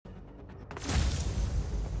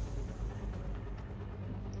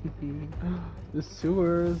The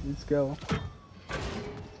sewers, let's go.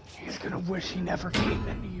 He's gonna wish he never came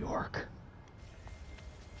to New York.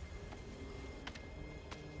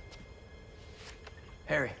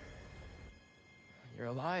 Harry, you're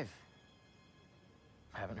alive.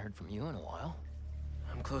 I haven't heard from you in a while.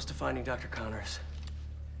 I'm close to finding Dr. Connors.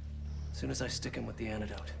 As soon as I stick him with the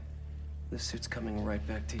antidote, this suit's coming right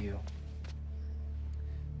back to you.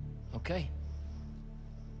 Okay.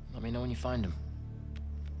 Let me know when you find him.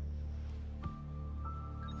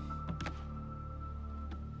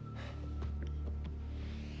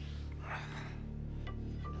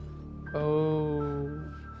 Oh.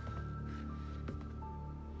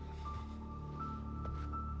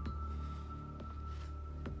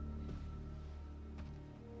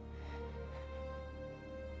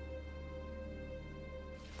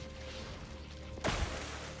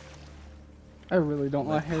 I really don't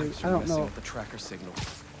want Harry. I don't know. With the tracker signal.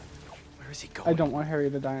 Where is he going? I don't want Harry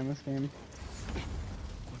to die in this game.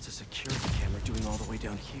 What's a security camera doing all the way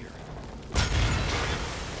down here?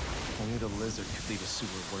 Only the lizard could leave a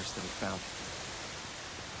sewer worse than he found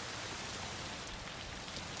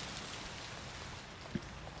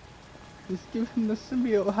it. Just give him the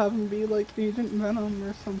symbiote, have him be like Agent Venom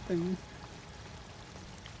or something.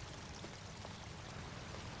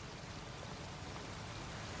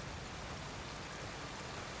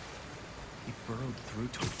 He burrowed through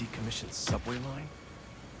to a decommissioned subway line?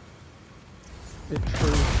 It's true.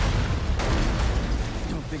 I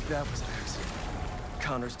don't think that was an accident.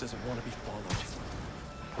 Connors doesn't want to be followed.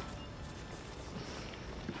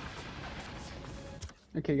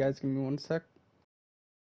 Okay guys, give me one sec.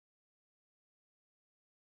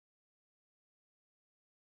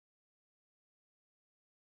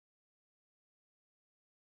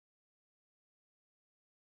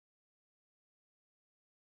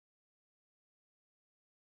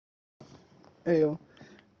 Ayo,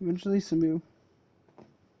 eventually Samu.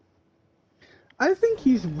 I think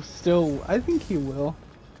he's still. I think he will.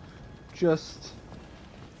 He'll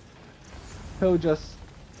just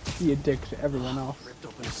be a dick to everyone else. Ripped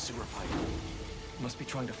open a sewer pipe. Must be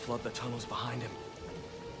trying to flood the tunnels behind him.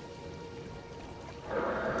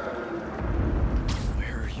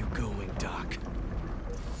 Where are you going, Doc?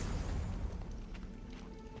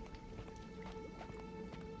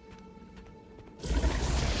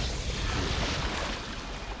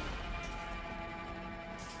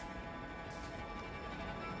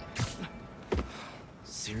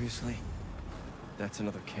 Seriously? That's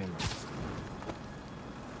another camera.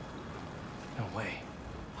 No way.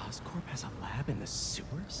 Oscorp has a lab in the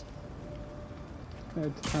sewers?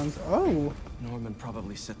 It sounds. Oh! Norman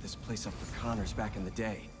probably set this place up for Connors back in the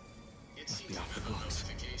day. Must be off the books.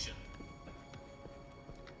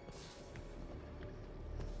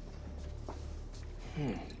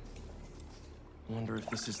 Wonder if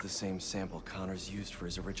this is the same sample Connors used for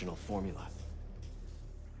his original formula.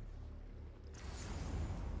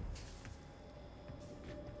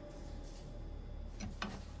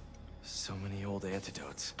 So many old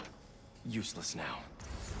antidotes. Useless now.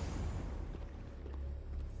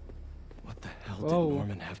 What the hell did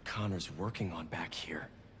Norman have Connors working on back here?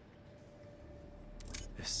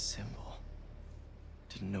 This symbol.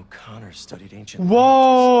 Didn't know Connors studied ancient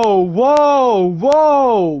Whoa! Whoa!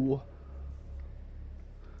 Whoa!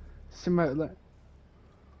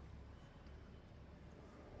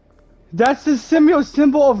 That's the symbiote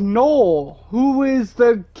symbol of Noel, who is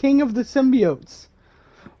the king of the symbiotes.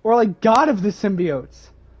 Or like god of the symbiotes.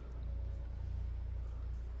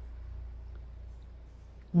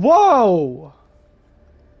 Whoa!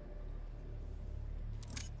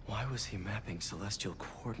 Why was he mapping celestial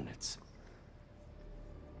coordinates?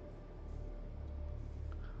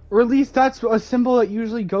 Or at least that's a symbol that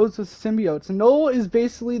usually goes with symbiotes. Noel is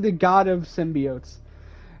basically the god of symbiotes.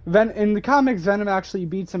 In the comics, Venom actually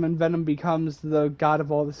beats him, and Venom becomes the god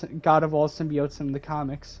of all symbiotes in the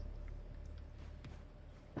comics.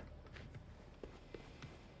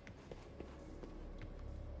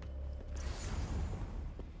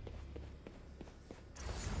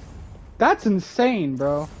 That's insane,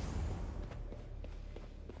 bro.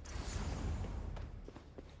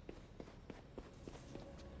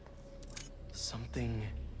 Something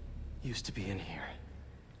used to be in here.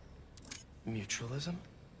 Mutualism?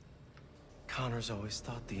 Connors always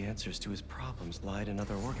thought the answers to his problems lied in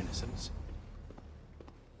other organisms.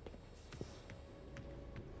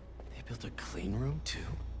 They built a clean room, too?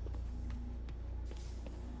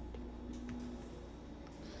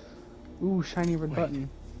 Ooh, shiny red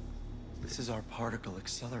button. This is our particle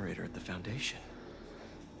accelerator at the Foundation.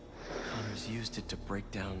 Connors used it to break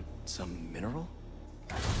down some mineral?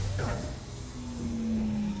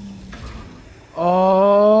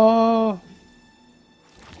 Oh!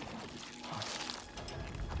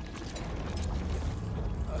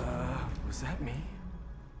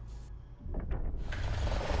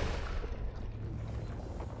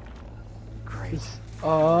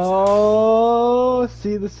 Oh,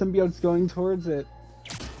 see the symbiote's going towards it.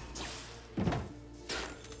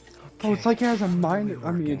 Oh, it's like it has a mind.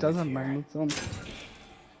 I mean, it does have a mind of its own.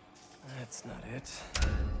 That's not it.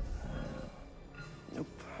 Nope.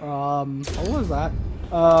 What was that?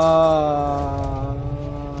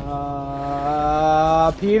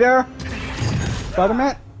 Peter?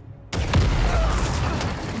 Spider-Man?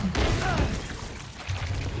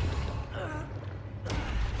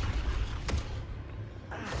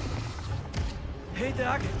 Hey,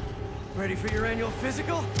 Doc. Ready for your annual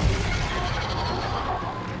physical?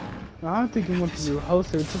 I don't think he wants to do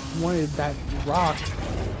host, it just wanted that rock.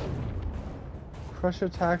 Crush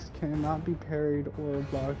attacks cannot be parried or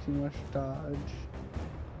blocked, you must dodge.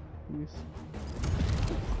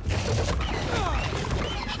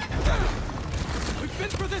 We've been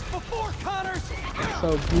through this before, Connors!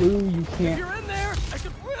 So blue, you If can't. you're in there, I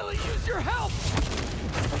could really use your help!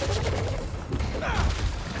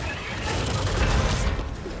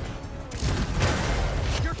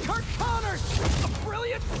 You're Kurt Connors, a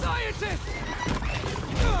brilliant scientist!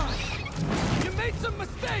 You made some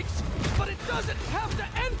mistakes, but it doesn't have to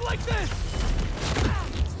end like this!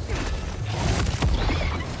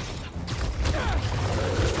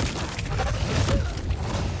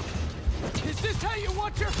 Is this how you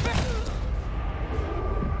want your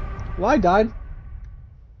Well, I died.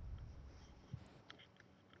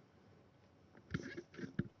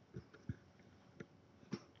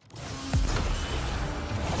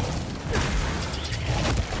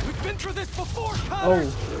 We've been through this before, Connor!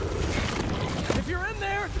 Oh. If you're in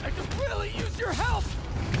there, I could really use your help!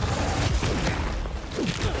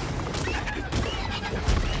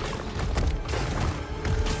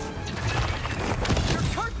 You're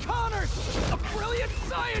Kurt Connors, a brilliant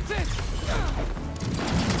scientist!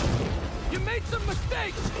 You made some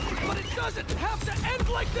mistakes, but it doesn't have to end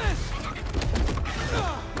like this!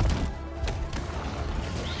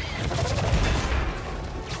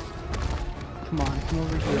 Come on, come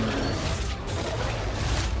over here.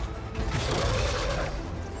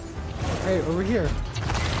 Hey, over here.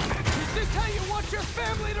 Is this how you want your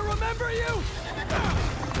family to remember you?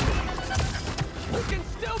 You can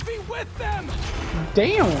still be with them!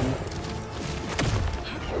 Damn!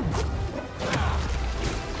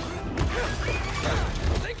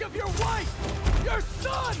 Think of your wife! Your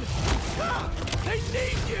son! They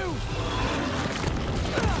need you!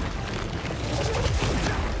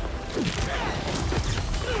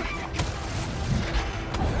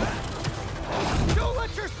 Don't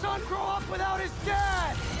let your son grow up without his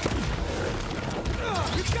dad!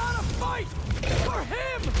 You gotta fight! For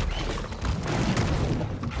him!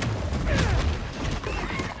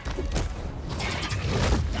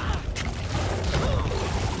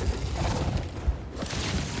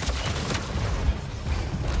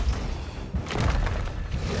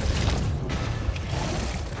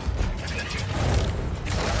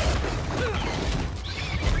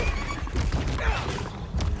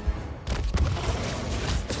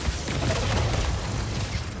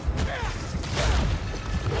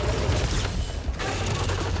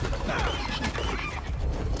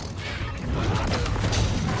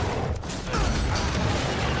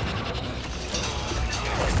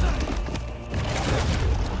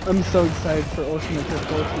 I'm so excited for Ultimate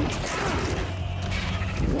Difficulty.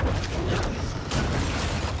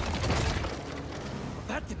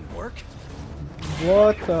 That didn't work.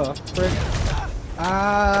 What the frick?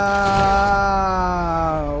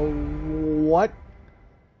 What?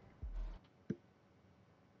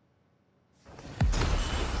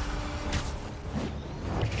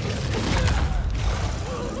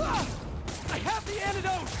 I have the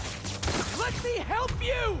antidote! Let me help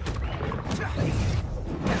you!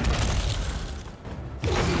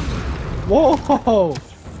 Whoa!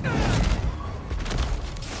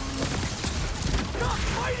 Stop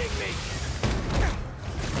fighting me!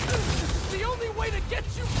 This is the only way to get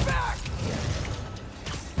you back!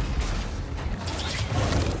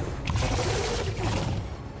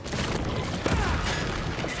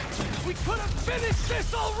 We could have finished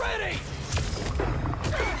this already!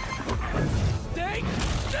 Stay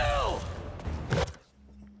still!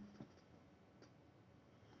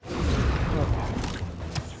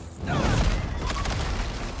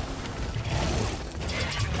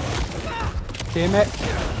 Damn it.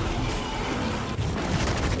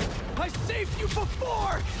 I saved you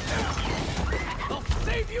before! I'll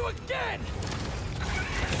save you again!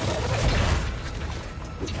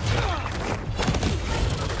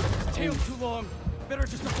 Tail too long. Better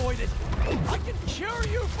just avoid it. I can cure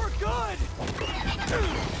you for good!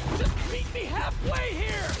 Just meet me halfway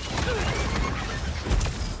here!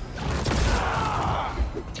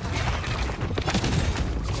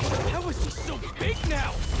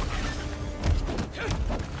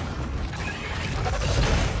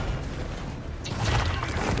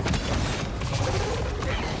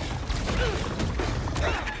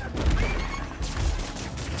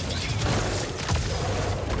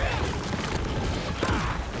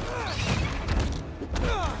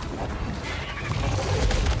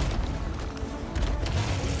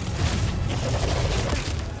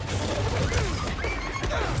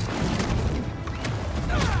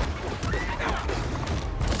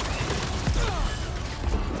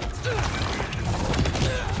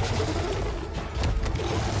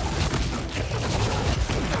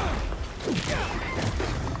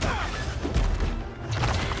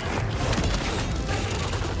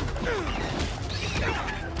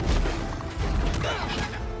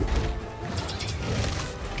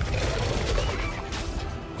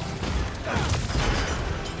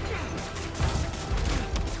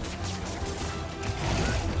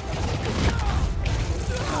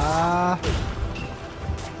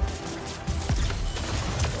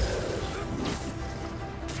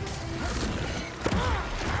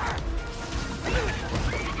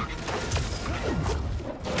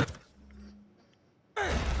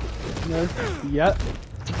 Yes. Yep.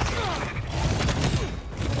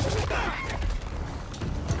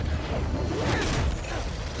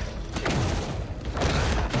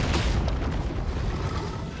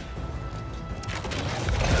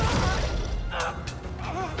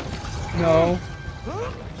 No.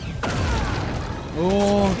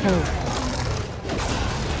 Oh, okay.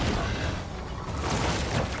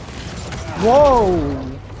 Whoa!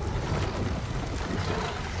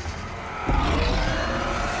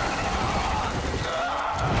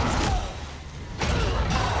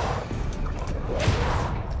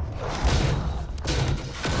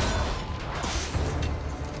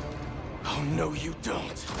 Oh, no, you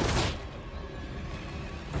don't.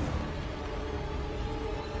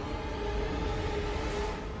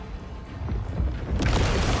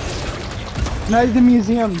 Not the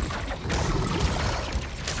museum.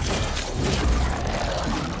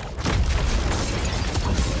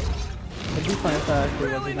 I do find that actually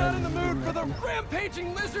Really wasn't not in that the mood for the museum.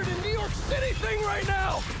 rampaging lizard in New York City thing right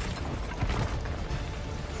now!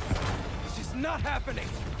 This is not happening!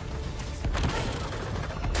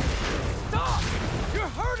 Stop! You're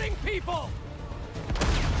hurting people!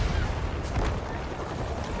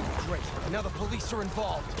 Great, now the police are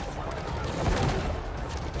involved.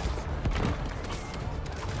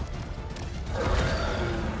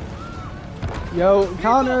 Yo,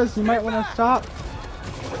 Connors, you might want to stop.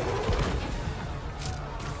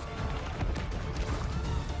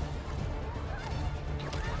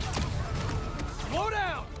 Slow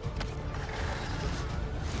down!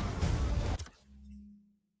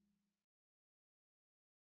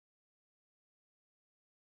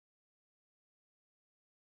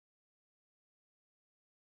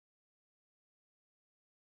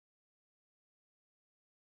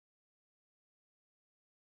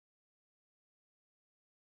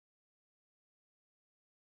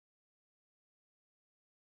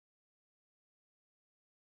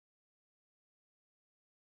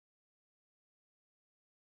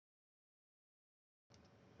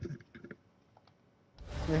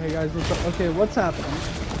 Hey guys, what's up? Okay, what's happening?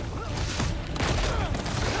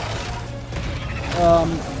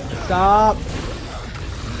 Stop.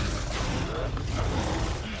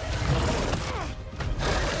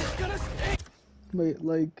 It's gonna stay. Wait,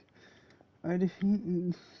 like, I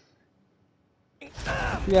didn't.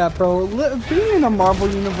 Yeah, bro. Being in a Marvel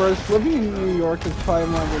universe, living in New York is probably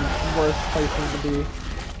one of the worst places to be.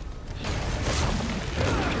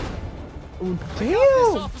 Oh, This,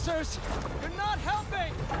 damn! officers! You're not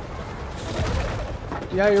helping!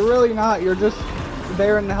 Yeah, you're really not. You're just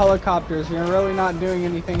there in the helicopters. You're really not doing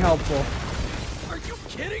anything helpful. Are you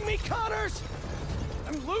kidding me, Connors?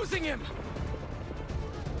 I'm losing him!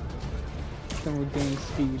 Then we're gaining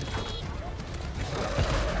speed.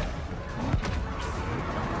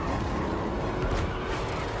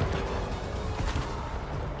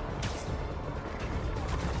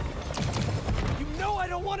 You know I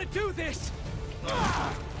don't want to do this!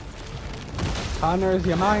 Connors,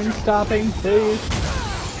 you mind stopping, please?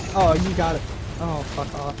 Oh, you got it. Oh,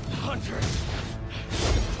 fuck off. Hunters!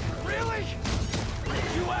 Really?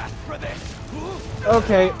 You asked for this!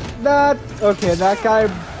 Okay, that guy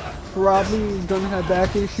probably is gonna have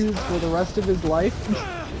back issues for the rest of his life.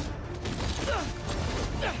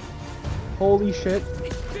 Holy shit.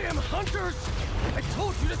 Damn hunters! I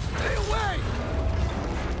told you to stay away!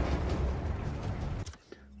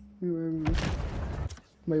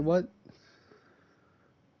 Wait, what?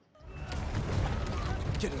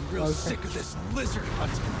 Getting real Okay. sick of this lizard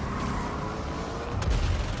hunt.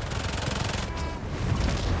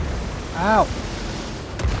 Ow.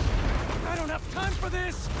 I don't have time for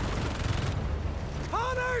this!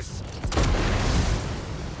 Hunters!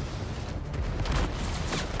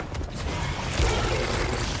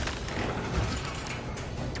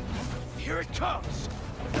 Here it comes!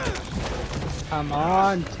 Come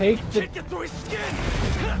on, take the... Can't get through his skin!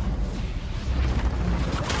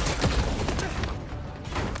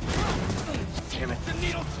 Damn it, the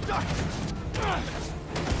needle's stuck!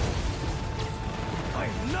 I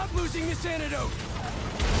am not losing this antidote!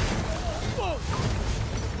 Whoa!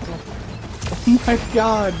 Oh my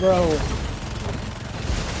god, bro.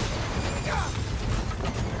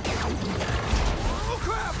 Oh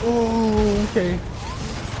crap! Oh, okay.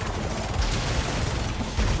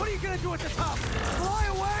 What are you gonna do at the top? Fly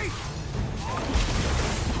away?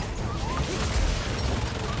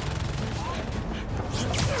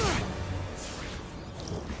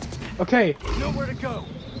 Okay, Nowhere to go.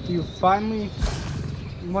 do you finally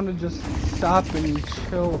want to just stop and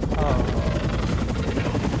chill? Oh.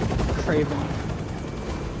 Craven.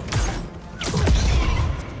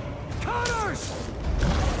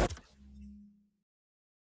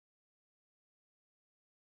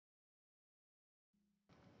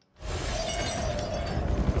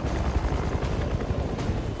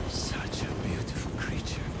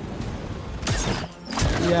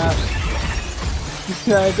 Yeah.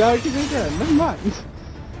 Yeah, dog, you did that. Never mind.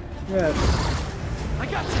 Yeah. I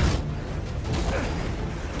got you.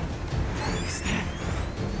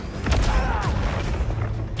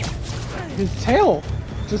 His tail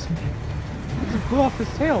just blew off his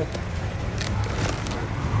tail.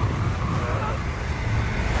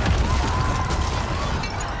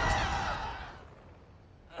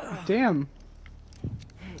 Damn.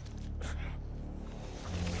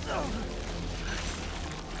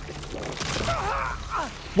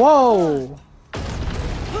 Whoa!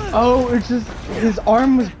 Oh, it's just his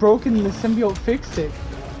arm was broken and the symbiote fixed it.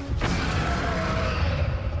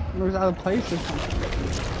 It was out of place or something.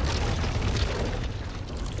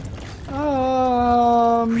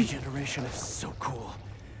 Regeneration is so cool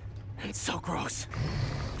and so gross.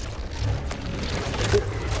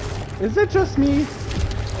 Is it just me?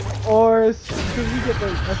 Or did he get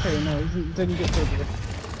the... Okay, no, he didn't get bigger.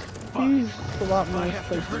 He's a lot more I have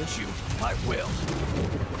to spicy. hurt you. I will.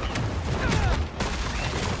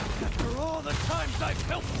 After all the times I've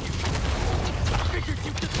helped you, I figured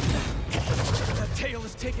you could... That tail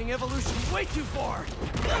is taking evolution way too far.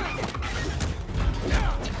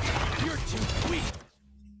 You're too weak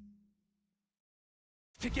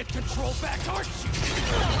to get control back, aren't you?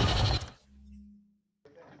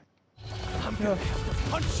 I'm gonna have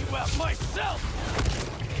to punch you out myself!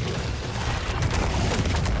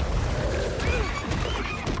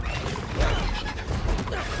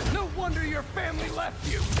 No wonder your family left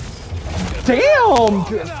you! Damn!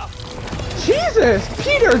 Long enough. Jesus!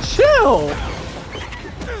 Peter, chill!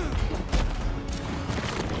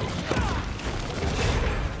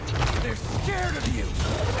 They're scared of you,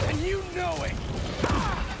 and you know it!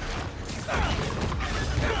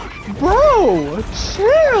 Bro!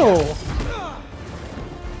 Chill!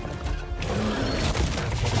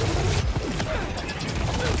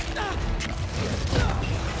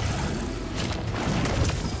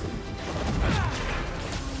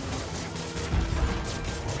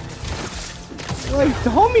 Like, the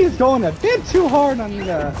homie is going a bit too hard on the...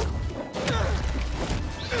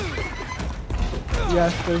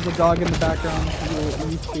 Yes, there's a dog in the background. It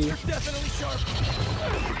needs to be. Definitely sharp.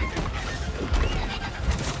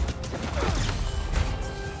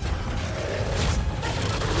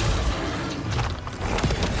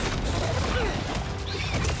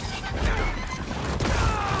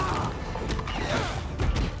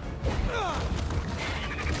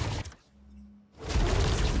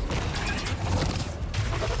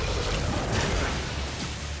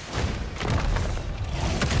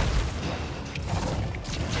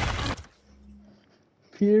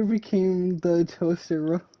 Peter became the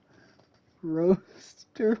toaster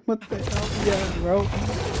roaster. What the hell? Yeah, bro.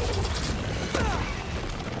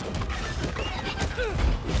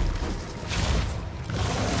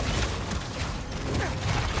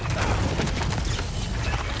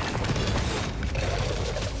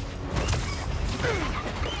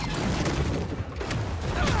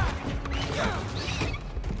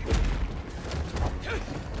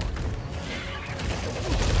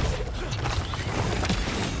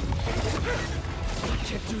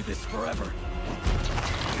 Forever.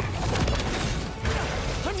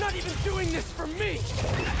 I'm not even doing this for me.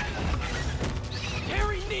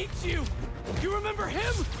 Harry needs you. You remember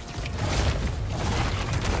him?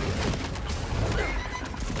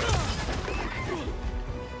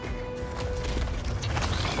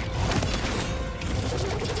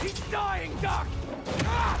 He's dying, Doc.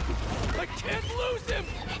 I can't lose him.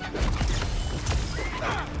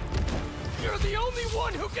 You're the only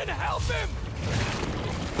one who can help him.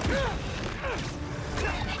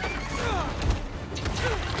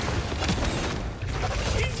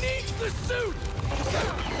 He needs the suit!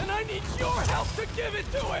 And I need your help to give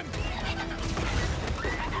it to him!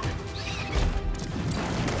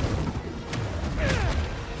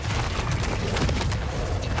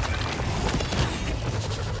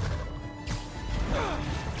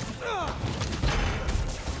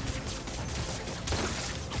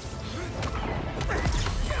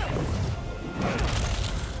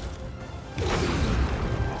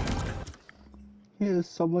 He has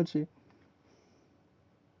so much.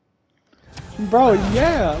 Bro,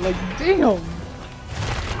 yeah, like, damn.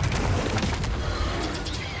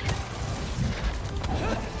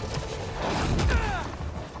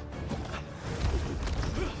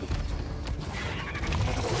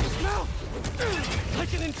 Now, I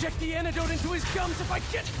can inject the antidote into his gums if I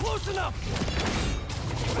get close enough.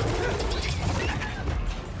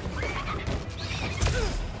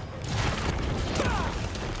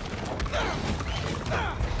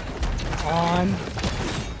 On.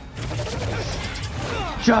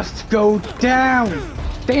 Just go down!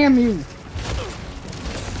 Damn you!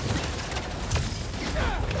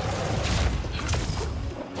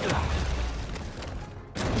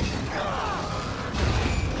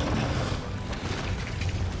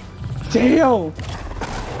 Damn!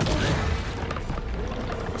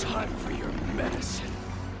 Time for your medicine.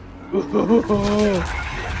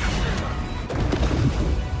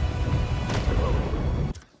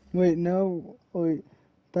 Wait, no. Wait.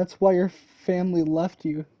 That's why your family left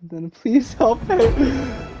you. Then please help me.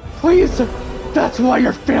 Please! That's why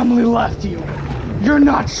your family left you! You're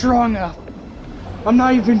not strong enough! I'm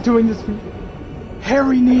not even doing this for you.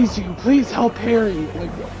 Harry needs you. Please help Harry.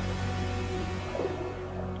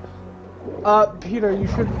 Like, Peter, you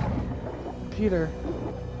should... Peter.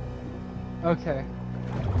 Okay.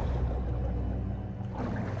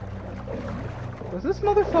 Does this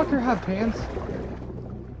motherfucker have pants?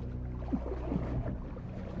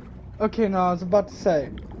 Okay, no, I was about to say.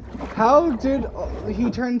 How did he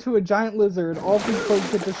turn into a giant lizard, all of his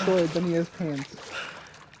clothes get destroyed, then he has pants?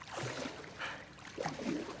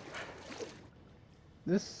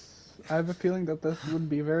 This... I have a feeling that this would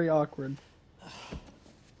be very awkward.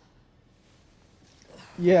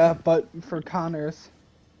 Yeah, but for Connors.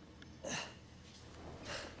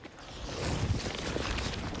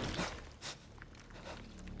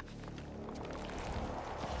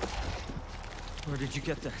 Where did you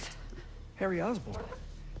get that? Harry Osborn.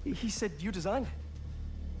 He said you designed it.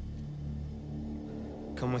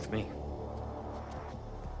 Come with me.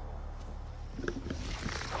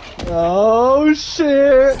 Oh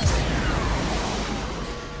shit!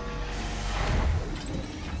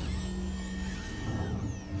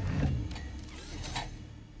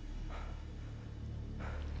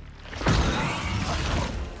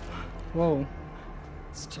 Whoa.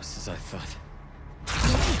 It's just as I thought.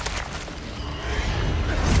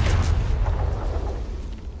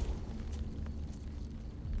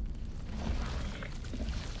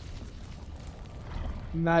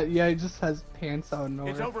 Matt, yeah, he just has pants out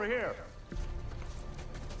nowhere. It's over here.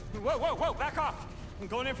 Whoa, whoa, whoa, back off. I'm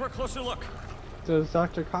going in for a closer look. So it's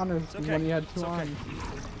Dr. Connors Okay. when he had It's two okay. arms.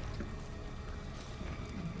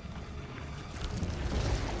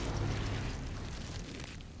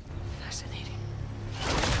 Fascinating.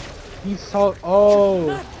 He saw.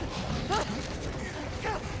 Oh.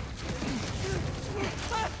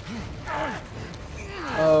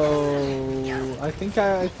 Oh. I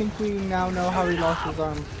think we now know how he lost his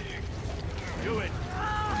arm. Do it.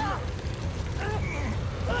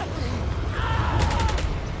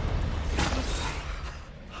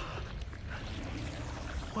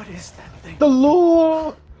 What is that thing? The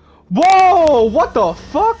Lord. Whoa! What the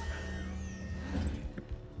fuck?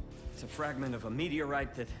 It's a fragment of a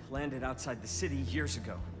meteorite that landed outside the city years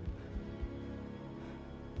ago.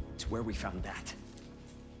 It's where we found that.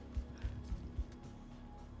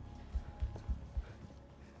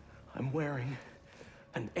 I'm wearing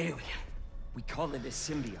an alien. We call it a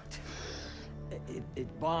symbiote.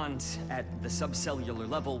 It bonds at the subcellular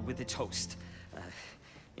level with its host.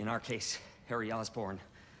 In our case, Harry Osborn.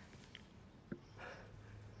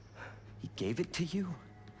 He gave it to you?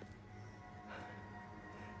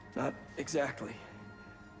 Not exactly.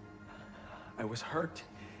 I was hurt,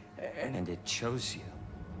 and it chose you.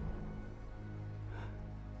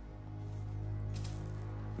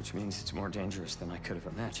 Which means it's more dangerous than I could have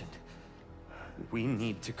imagined. We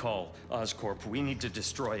need to call Oscorp. We need to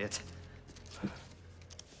destroy it.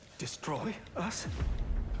 Destroy us?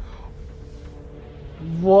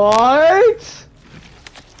 What?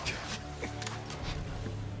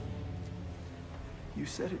 You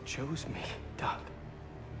said it chose me, Doc.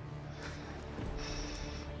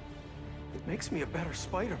 It makes me a better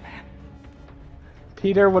Spider-Man.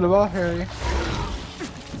 Peter, what about Harry?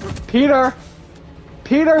 Peter!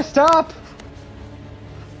 Peter, stop!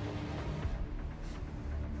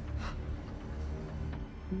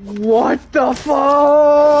 What the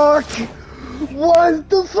fuck? What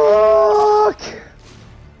the fuck?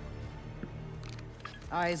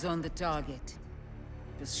 Eyes on the target.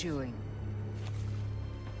 Pursuing.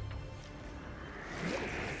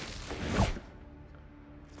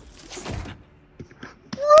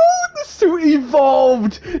 Bro, the suit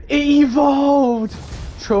evolved! It evolved!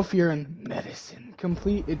 Trophy and medicine.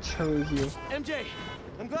 Complete, it chose you. MJ,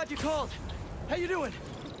 I'm glad you called. How you doing?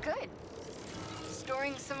 Good.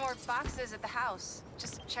 Storing some more boxes at the house.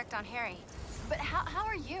 Just checked on Harry. But how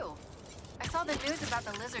are you? I saw the news about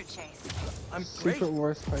the lizard chase. I'm great. Secret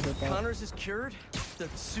War Spider Bot. Connors is cured. The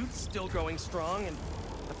suit's still growing strong, and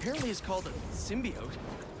apparently is called a symbiote.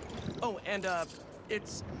 Oh, and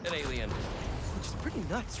it's an alien, which is pretty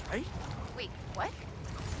nuts, right? Wait, what?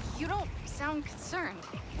 You don't sound concerned.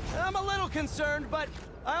 I'm a little concerned, but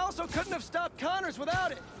I also couldn't have stopped Connors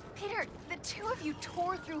without it. Peter, the two of you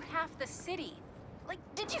tore through half the city. Like,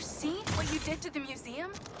 did you see what you did to the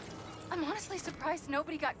museum? I'm honestly surprised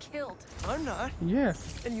nobody got killed. I'm not. Yeah.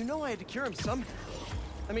 And you know I had to cure him somehow.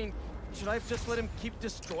 I mean, should I have just let him keep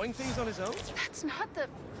destroying things on his own? That's not the...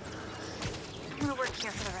 I'm gonna work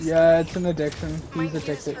here for the rest Yeah, of it's an addiction. the day. He's My news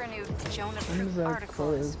addicted. for a new Joan When is approved that article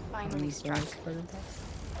quote? is finally struck. Spider-Man?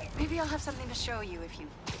 Maybe I'll have something to show you if you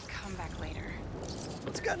come back later.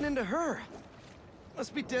 What's gotten into her?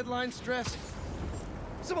 Must be deadline stress.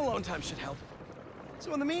 Some alone time should help.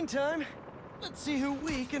 So in the meantime, let's see who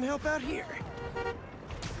we can help out here.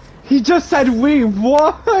 He just said we.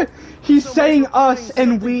 What? He's So much saying for us putting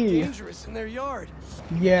and something we. dangerous in their yard.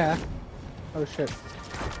 Yeah. Oh shit.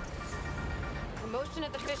 Commotion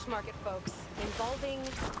at the fish market, folks, involving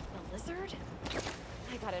a lizard?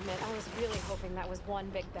 I gotta admit, I was really hoping that was one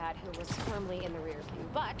big bad who was firmly in the rear view,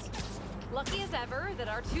 but lucky as ever that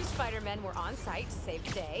our two Spider-Men were on site to save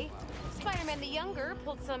the day. Spider-Man the younger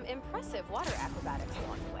pulled some impressive water acrobatics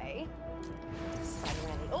along the way.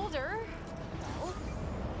 Spider-Man the older, well,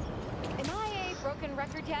 am I a broken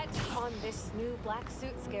record yet on this new black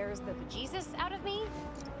suit scares the bejesus out of me?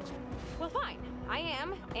 Well, fine, I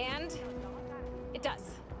am, and it does.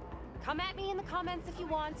 Come at me in the comments if you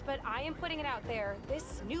want, but I am putting it out there.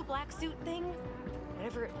 This new black suit thing,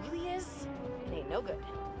 whatever it really is, it ain't no good.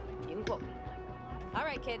 You can quote me. All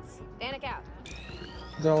right, kids, Danik out.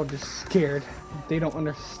 They're all just scared. They don't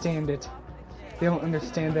understand it. They don't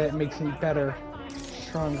understand that it makes me better,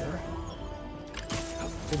 stronger.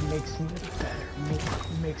 It makes me better.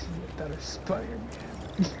 It makes me a better Spider-Man.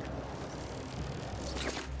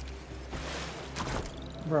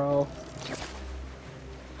 Bro.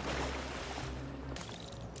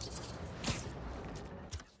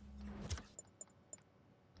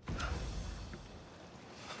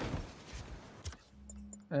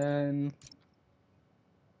 And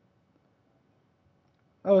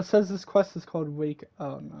oh, it says this quest is called Wake.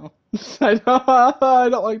 Oh no, I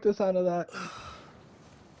don't like the sound of that.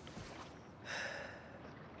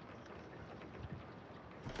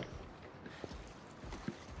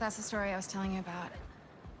 That's the story I was telling you about.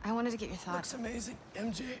 I wanted to get your thoughts. Looks amazing,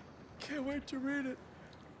 MJ. Can't wait to read it.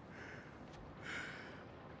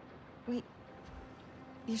 Wait,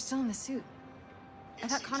 you're still in the suit. I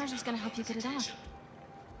thought Connors was gonna help you get it off.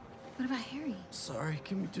 What about Harry? Sorry,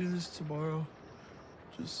 can we do this tomorrow?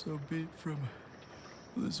 Just so beat from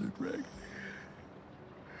Lizard Rag.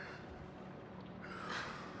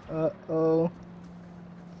 Uh-oh.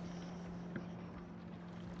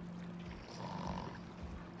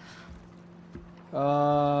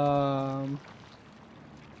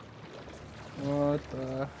 What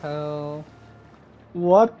the hell?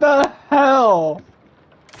 What the hell?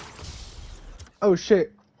 Oh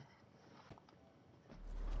shit.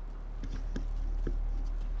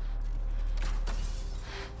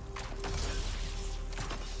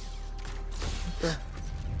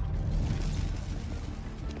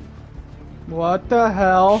 What the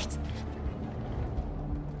hell?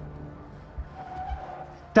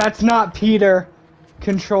 That's not Peter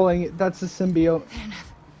controlling it. That's the symbiote. I don't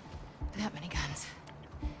have that many guns.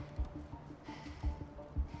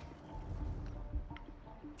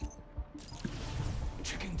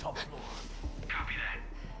 Checking top floor. Copy that.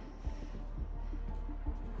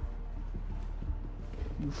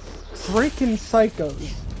 You freaking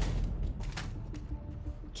psychos.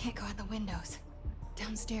 Can't go out the windows.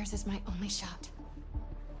 Downstairs is my only shot.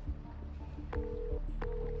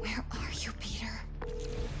 Where are you, Peter?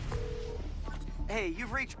 Hey,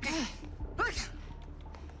 you've reached Pete. Heading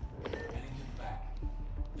to the back.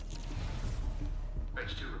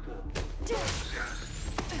 H2 report.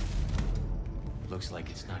 Looks like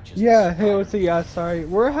it's not just. Yeah, hey, what's it? Yeah, sorry.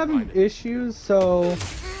 We're having issues, so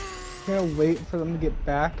we're gonna wait for them to get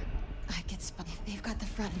back. I get spun. If they've got the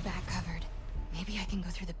front and back covered, maybe I can go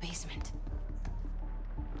through the basement.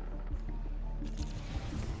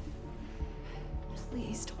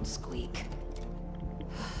 Please don't squeak.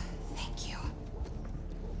 Thank you.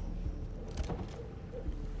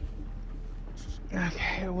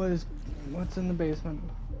 Okay, what's in the basement?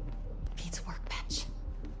 Pete's workbench.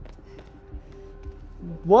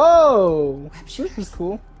 Whoa! Web This shooters. is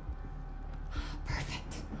cool.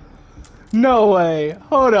 Perfect. No way!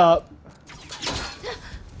 Hold up.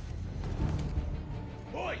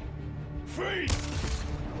 Boy, freeze!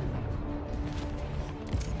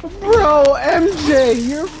 Bro, MJ,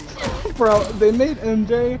 you're bro. They made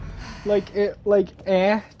MJ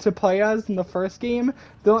to play as in the first game.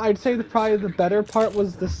 Though I'd say probably the better part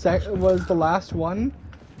was the last one.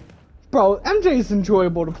 Bro, MJ is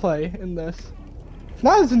enjoyable to play in this.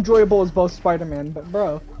 Not as enjoyable as both Spider-Man, but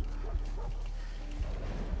bro.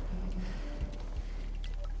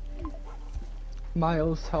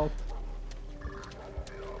 Miles help.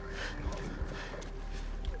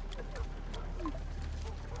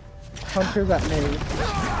 Hunter's at maze.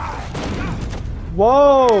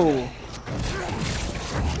 Whoa!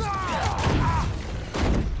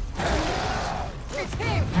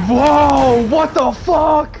 Whoa! What the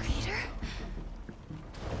fuck? Peter?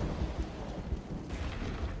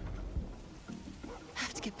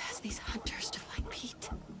 Have to get past these hunters to find Pete.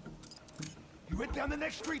 You went down the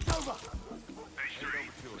next street over. H3,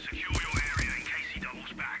 secure your area in case he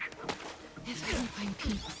doubles back. If I don't find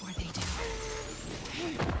Pete before they do.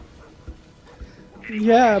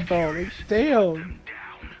 Yeah, bro. Like, damn. Down.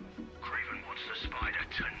 Craven wants the spider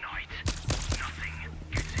tonight. Nothing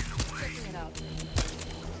gets in the way. It up.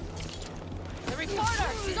 The recorder!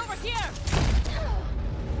 She's over here!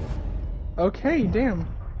 Okay, damn.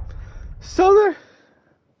 So they're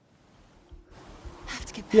Have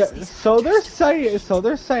to get past these hunters to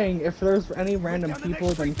they're saying if there's any random people,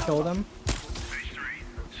 then kill them. H3,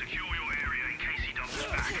 secure your area in case he doubles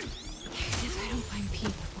back. If I don't find Pete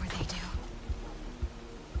before they do.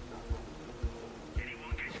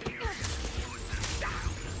 Anyone gets curious, put them down.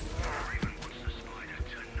 Craven wants the spider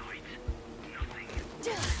tonight. Nothing.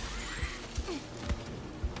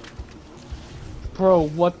 Bro,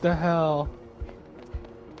 what the hell?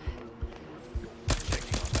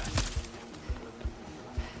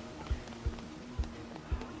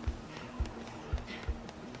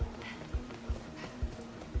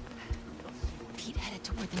 Pete headed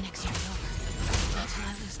toward the next street over. Until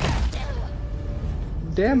I lose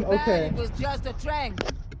them. Damn, okay. It was just a prank.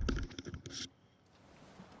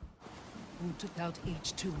 Who took out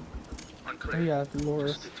H2? Oh, yeah,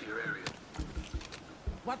 Loris. To your area.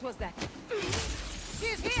 What was that?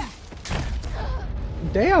 She's here!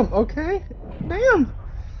 Damn, okay. Damn.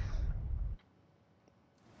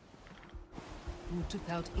 Who took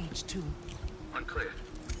out H2? Unclear.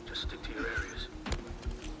 Just stick to your areas.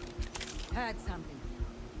 Heard something.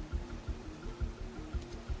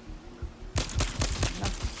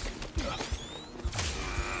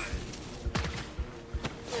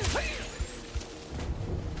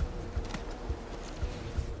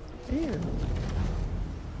 Damn.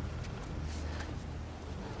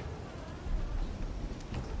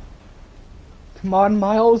 Come on,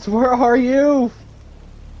 Miles, where are you?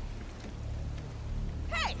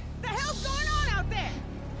 Hey! The hell's going on out there?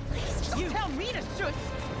 Please, just You tell me to shoot!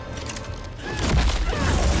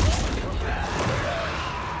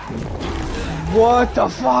 What the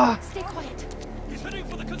fuck? stay quiet. He's heading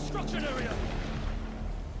for the construction area.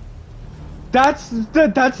 That's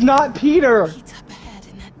not Peter. Pete's up ahead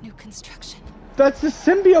in that new construction. That's the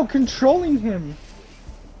symbiote controlling him.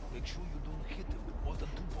 Make sure you don't hit him with more than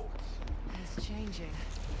 2 bolts. It's changing.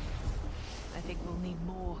 I think we'll need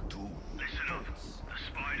more. Listen up. The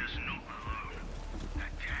spider's not alone.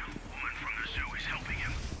 That damn woman from the zoo is helping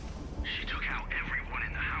him. She took out everyone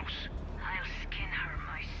in the house. I'll skin her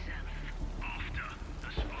myself. After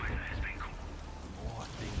the spider has been caught. More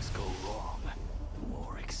things go wrong, the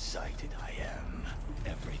more excited I am.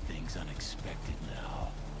 Everything's unexpected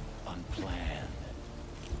now. Unplanned.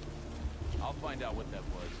 I'll find out what that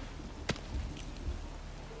was.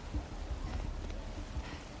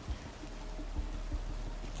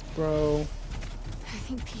 Bro. I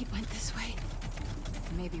think Pete went this way.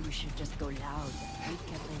 Maybe we should just go loud. We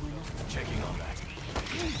kept the winner. Checking on that.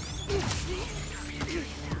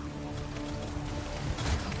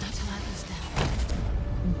 Hope not to let us down.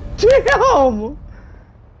 Damn!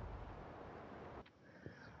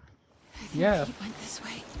 I think Yeah. Pete went this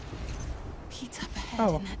way. Pete's up ahead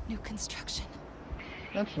Oh. in that new construction.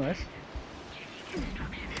 That's nice.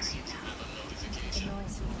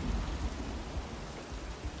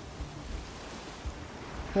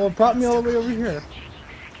 Well, it brought me all the way over here.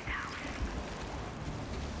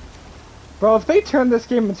 Bro, if they turn this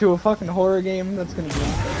game into a fucking horror game, that's gonna be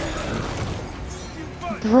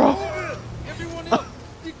Bro! Everyone else,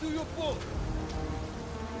 stick to your post.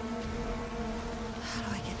 How do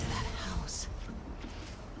I get to that house?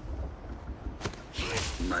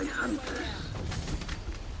 My hunters.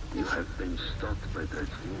 You have been stalked by that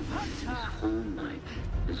woman this whole night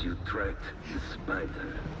as you tracked the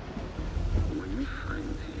spider. When you find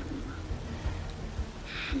him,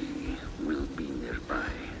 she will be nearby.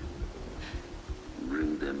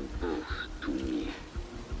 Bring them both to me.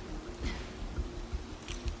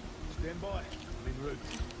 Stand by. I'm en route.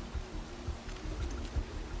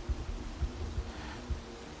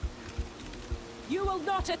 You will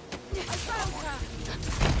not I found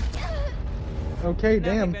her! Okay,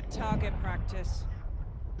 damn. but target practice.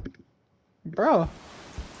 Bro.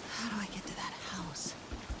 How do I get to that house?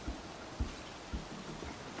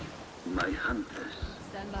 My hunters.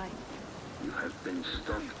 Stand by. You have been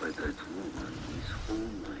stalked by that woman this whole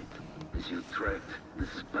night Once you track the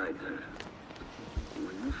spider,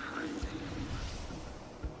 when you find him,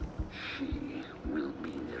 she will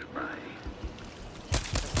be nearby.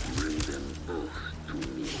 Bring them both to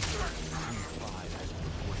me. Five hasn't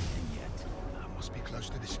reported anything yet. Must be close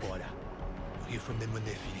to the spider. We'll hear from them when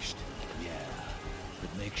they're finished. Yeah,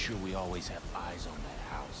 but make sure we always have eyes on that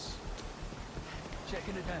house.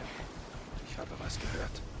 Checking it out. Ich habe was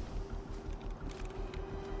gehört.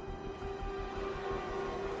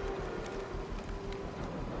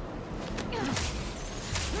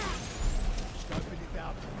 Scoping it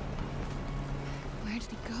out. Where did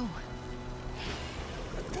he go?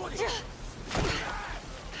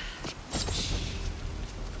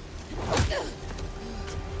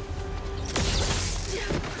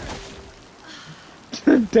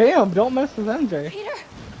 Damn, don't mess with MJ. Peter,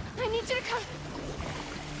 I need you to come.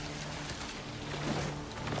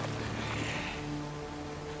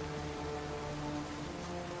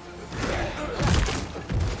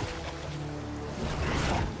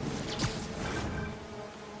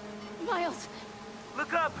 Miles,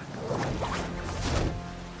 Look up!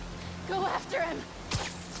 go after him.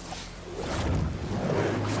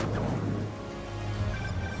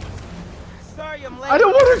 Sorry I'm late. I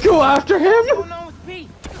don't want to go after him. What's going on with Pete?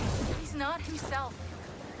 He's not himself.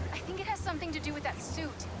 I think it has something to do with that suit.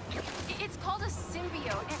 It's called a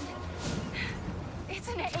symbiote, and it's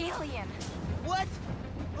an alien. What?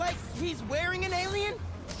 Like he's wearing an alien?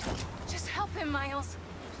 Just help him, Miles.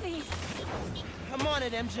 Please. Come on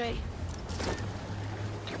it, MJ.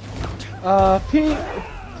 Pete.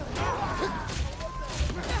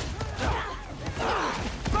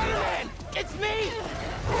 Spider-Man! It's me!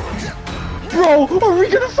 Bro, are we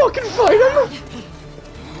gonna fucking fight him?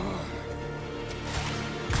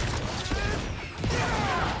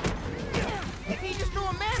 He just threw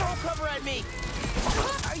a manhole cover at me!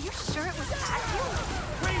 Are you sure it was at you?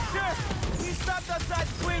 Pretty sure! We stopped outside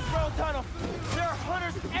the Queensboro Tunnel. There are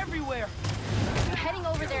hunters everywhere. I'm heading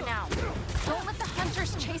over there now. Don't let the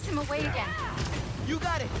hunters chase him away again. You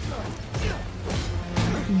got it.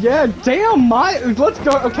 Yeah, damn, let's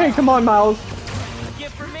go. Okay, come on, Miles. A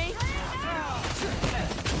gift for me?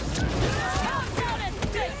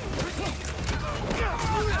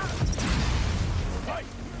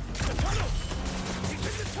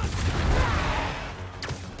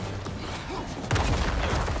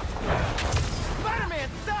 Spider-Man,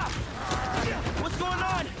 stop! What's going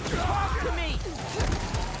on? Talk to me!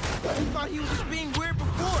 I thought he was just being weird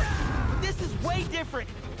before. This is way different.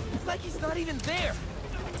 It's like he's not even there.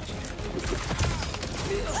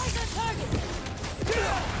 Eyes on target!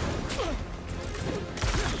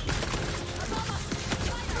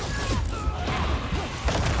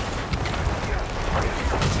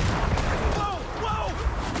 Whoa! Whoa!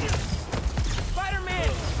 Spider-Man!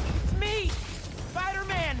 It's me!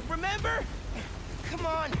 Spider-Man, remember? Come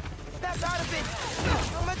on, snap out of it!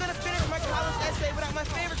 How am I gonna finish my college essay without my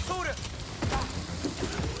favorite tutor?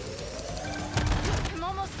 I'm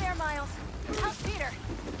almost there, Miles. How's Peter?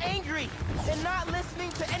 Angry and not listening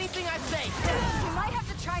to anything I say. You might have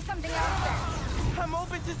to try something else there. I'm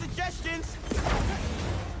open to suggestions.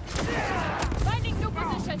 Finding new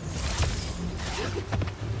position.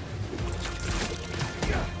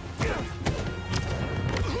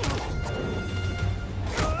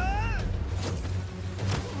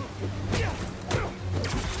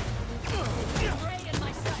 Ray in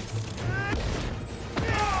my sights.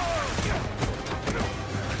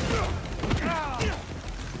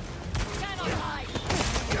 Cannot hide.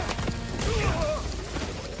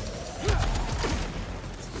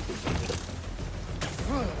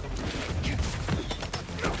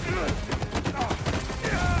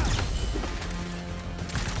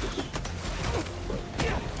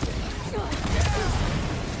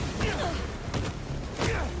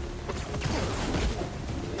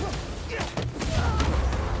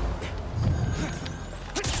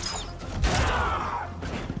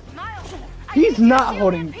 Miles, He's not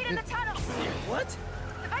holding. Pete in the tunnel. What?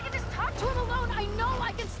 If I can just talk to him alone, I know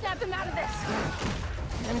I can snap him out of this.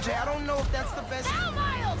 MJ, I don't know if that's the best. Now,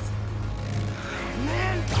 Miles!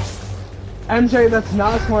 Man! MJ, that's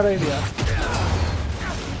not a smart idea.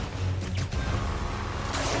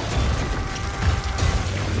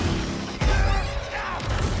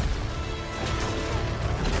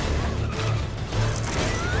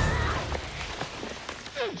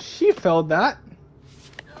 She failed that.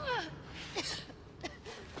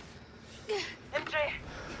 MJ,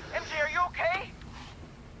 are you okay?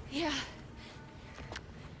 Yeah.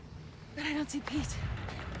 But I don't see Pete.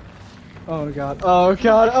 Oh god. Oh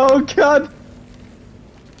god. Oh god.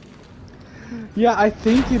 Yeah, I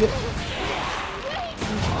think it.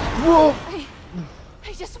 Whoa.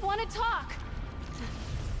 I just want to talk.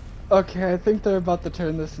 Okay, I think they're about to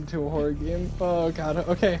turn this into a horror game. Oh god.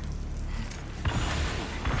 Okay.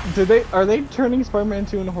 Are they turning Spider-Man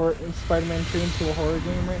 2 into Spider-Man 2 into a horror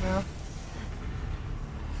game right now?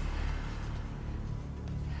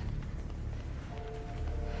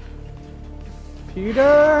 Peter?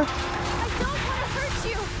 I don't want to hurt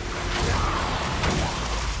you!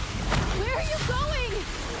 Where are you going?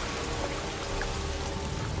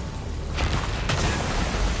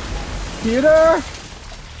 Peter?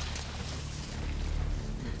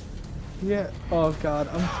 Yeah. Oh god,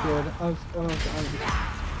 I'm scared. Oh god.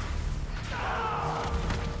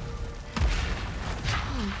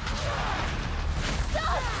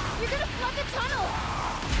 Stop! You're gonna flood the tunnel!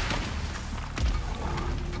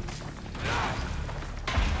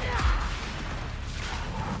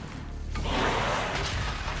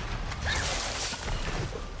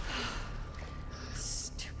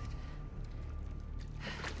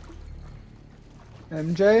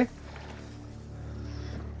 MJ?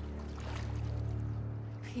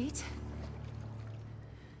 Pete?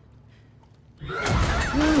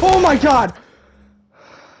 Oh my god!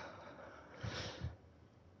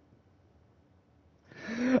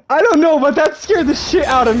 I don't know, but that scared the shit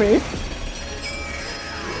out of me.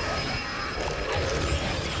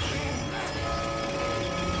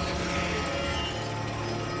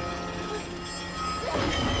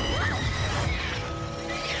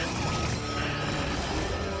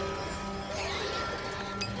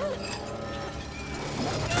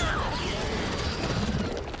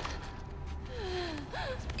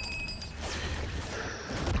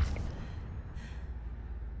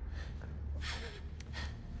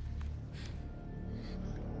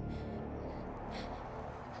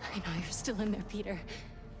 I know you're still in there, Peter.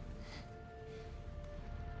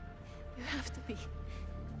 You have to be.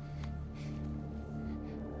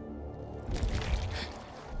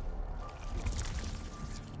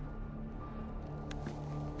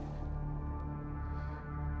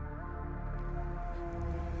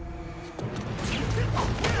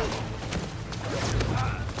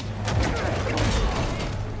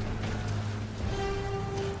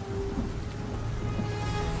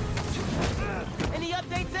 Any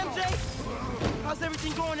updates, MJ? How's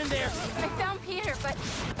everything going in there? I found Peter, but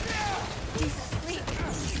he's asleep.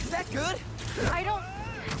 Is that good? I don't...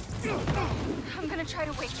 I'm gonna try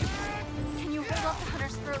to wake him. Can you hold off the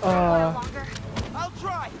hunter's throat for a while longer? I'll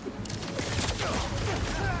try.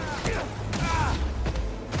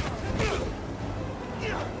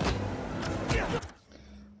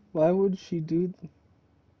 Why would she do?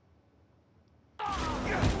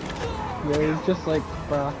 Yeah, he's just like,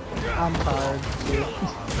 bruh, I'm tired, dude.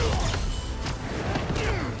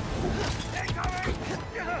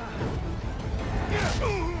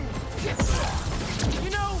 You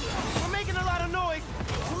know, we're making a lot of noise.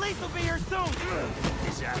 Police will be here soon.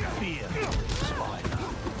 Is that fear, Spider?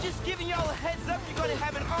 Just giving y'all a heads up, you're gonna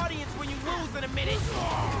have an audience when you lose in a minute.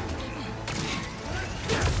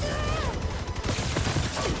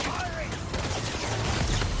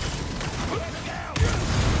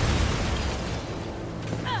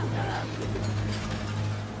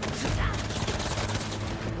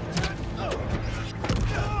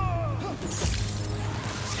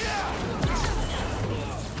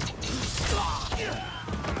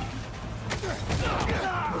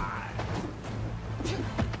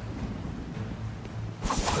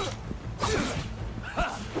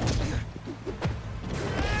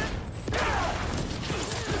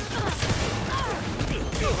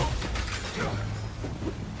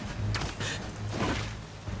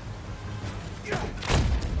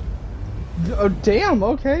 Oh damn,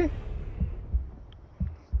 okay.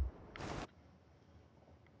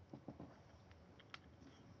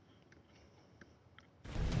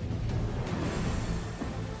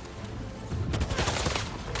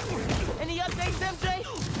 Any updates, MJ?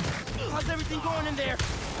 How's everything going in there?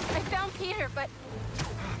 I found Peter, but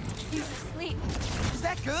he's asleep. Is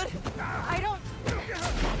that good? I don't...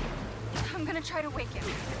 I'm gonna try to wake him.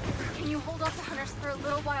 Can you hold off the hunters for a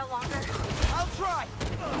little while longer? I'll try.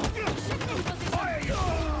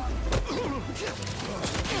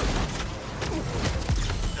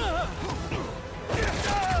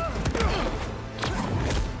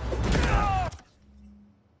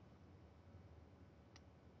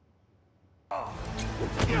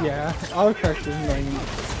 Yeah, our character's annoying.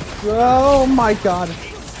 Oh my god.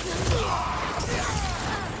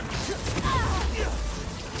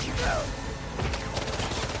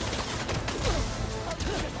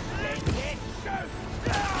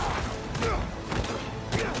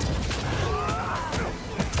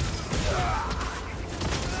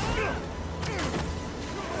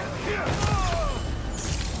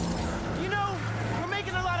 You know, we're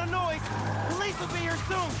making a lot of noise.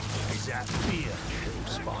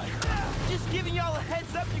 Just giving y'all a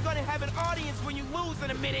heads up, you're gonna have an audience when you lose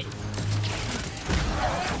in a minute.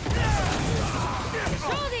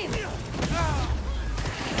 Hold him!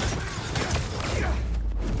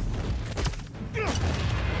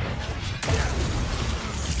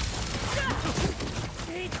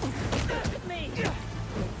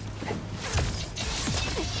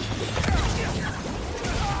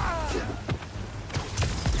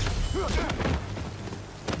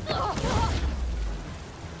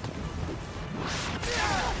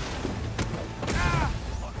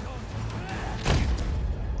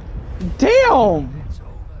 Damn!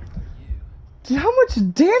 Dude, how much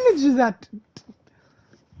damage is that?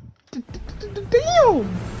 Damn!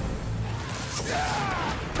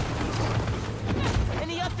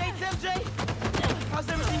 Any updates, MJ? How's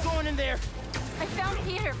everything going in there? I found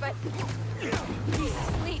Peter, but he's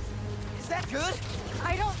asleep. Is that good?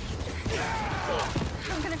 I don't...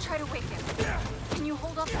 I'm gonna try to wake him. Can you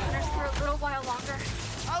hold off the hunters for a little while longer?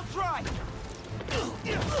 I'll try.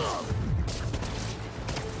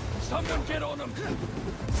 Someone get on him!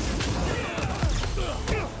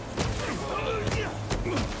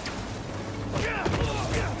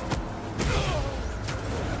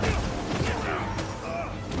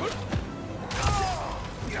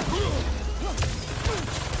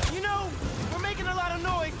 You know, we're making a lot of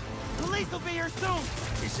noise. Police will be here soon.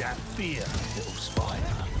 Is that fear, little spider?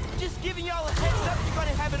 Just giving y'all a heads up, you're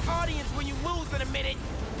gonna have an audience when you lose in a minute.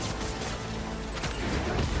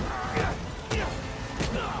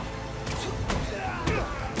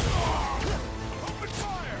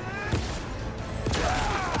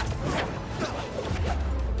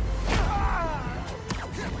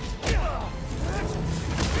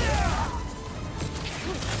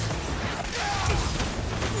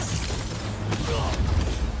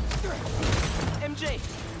 MJ,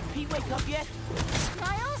 Pete wake up yet?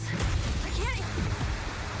 Miles? I can't...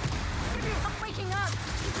 I'm waking up.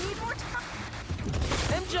 Need more time.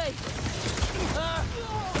 MJ!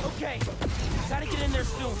 Okay. Gotta get in there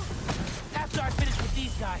soon. After I finish with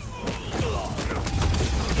these guys.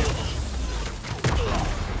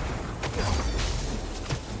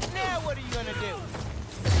 Now what are you gonna do?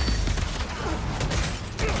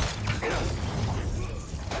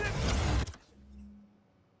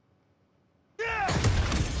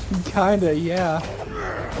 Kinda, yeah.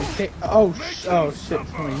 Okay. Oh shit,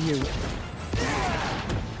 for you.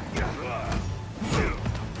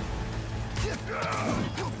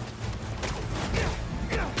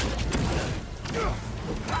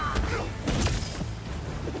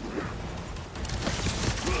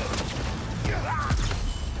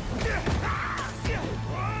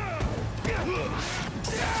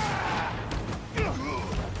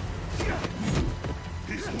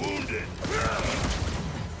 He's wounded.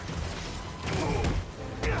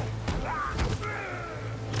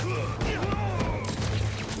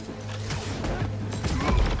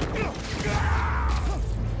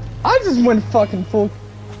 I just went fucking full.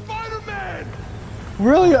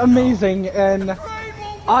 Really amazing, and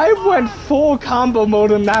I went full combo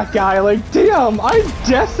mode on that guy. Like, damn, I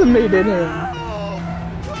decimated him.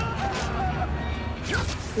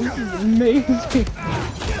 This is amazing.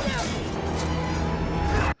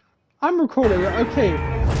 I'm recording. Okay.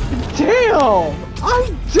 Damn,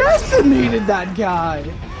 I decimated that guy.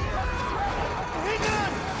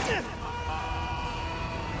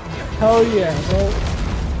 Hell yeah, bro.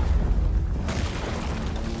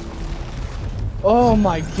 Oh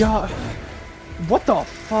my god. What the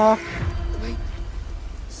fuck? Wait.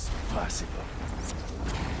 It's possible.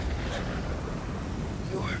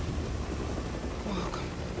 You're welcome.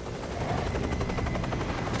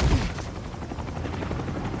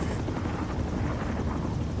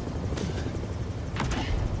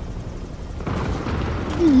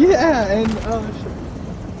 Yeah, and shit.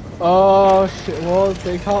 Oh shit, well,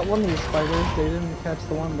 they caught one of the spiders. They didn't catch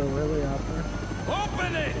the one they're really after.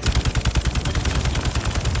 Open it!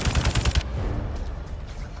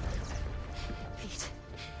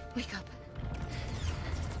 Wake up.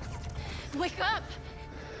 Wake up!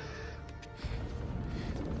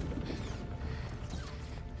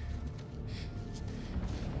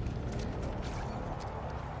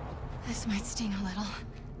 This might sting a little.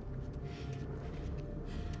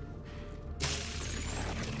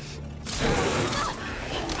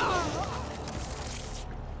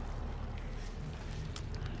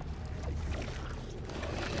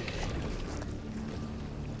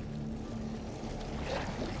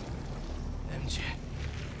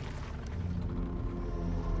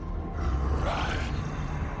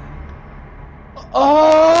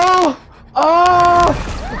 Oh! Oh!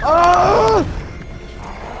 Oh!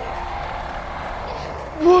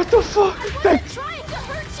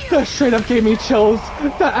 That straight up gave me chills.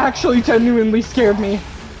 That actually genuinely scared me.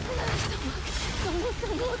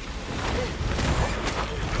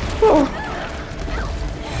 Oh.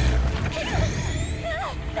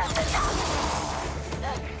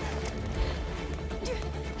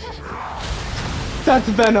 That's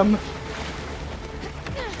Venom.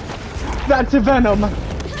 That's Venom.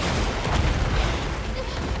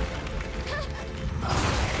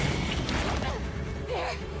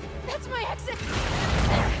 There. That's my exit.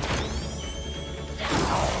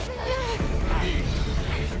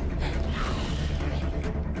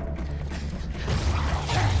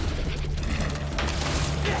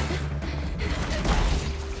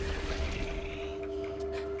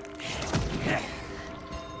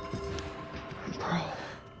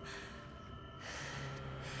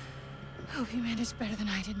 Hope you managed better than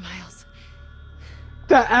I did, Miles.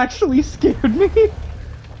 That actually scared me.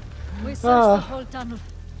 We searched the whole tunnel.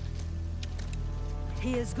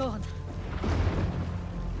 He is gone.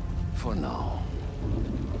 For now.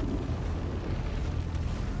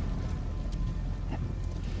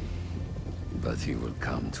 But he will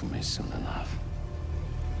come to me soon enough.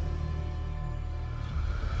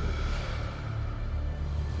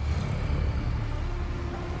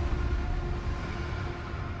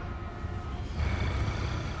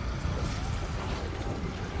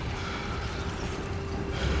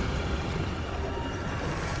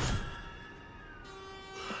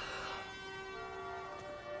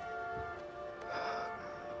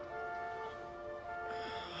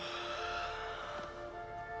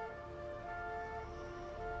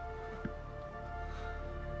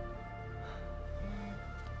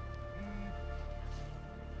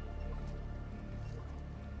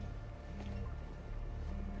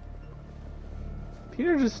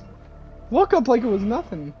 Peter just woke up like it was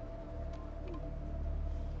nothing.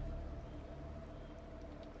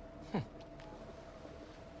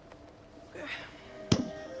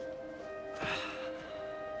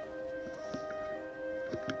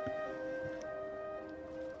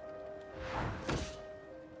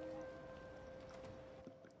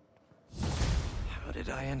 How did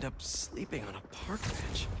I end up sleeping on a park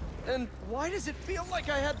bench? And why does it feel like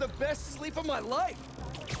I had the best sleep of my life?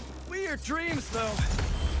 Weird dreams, though.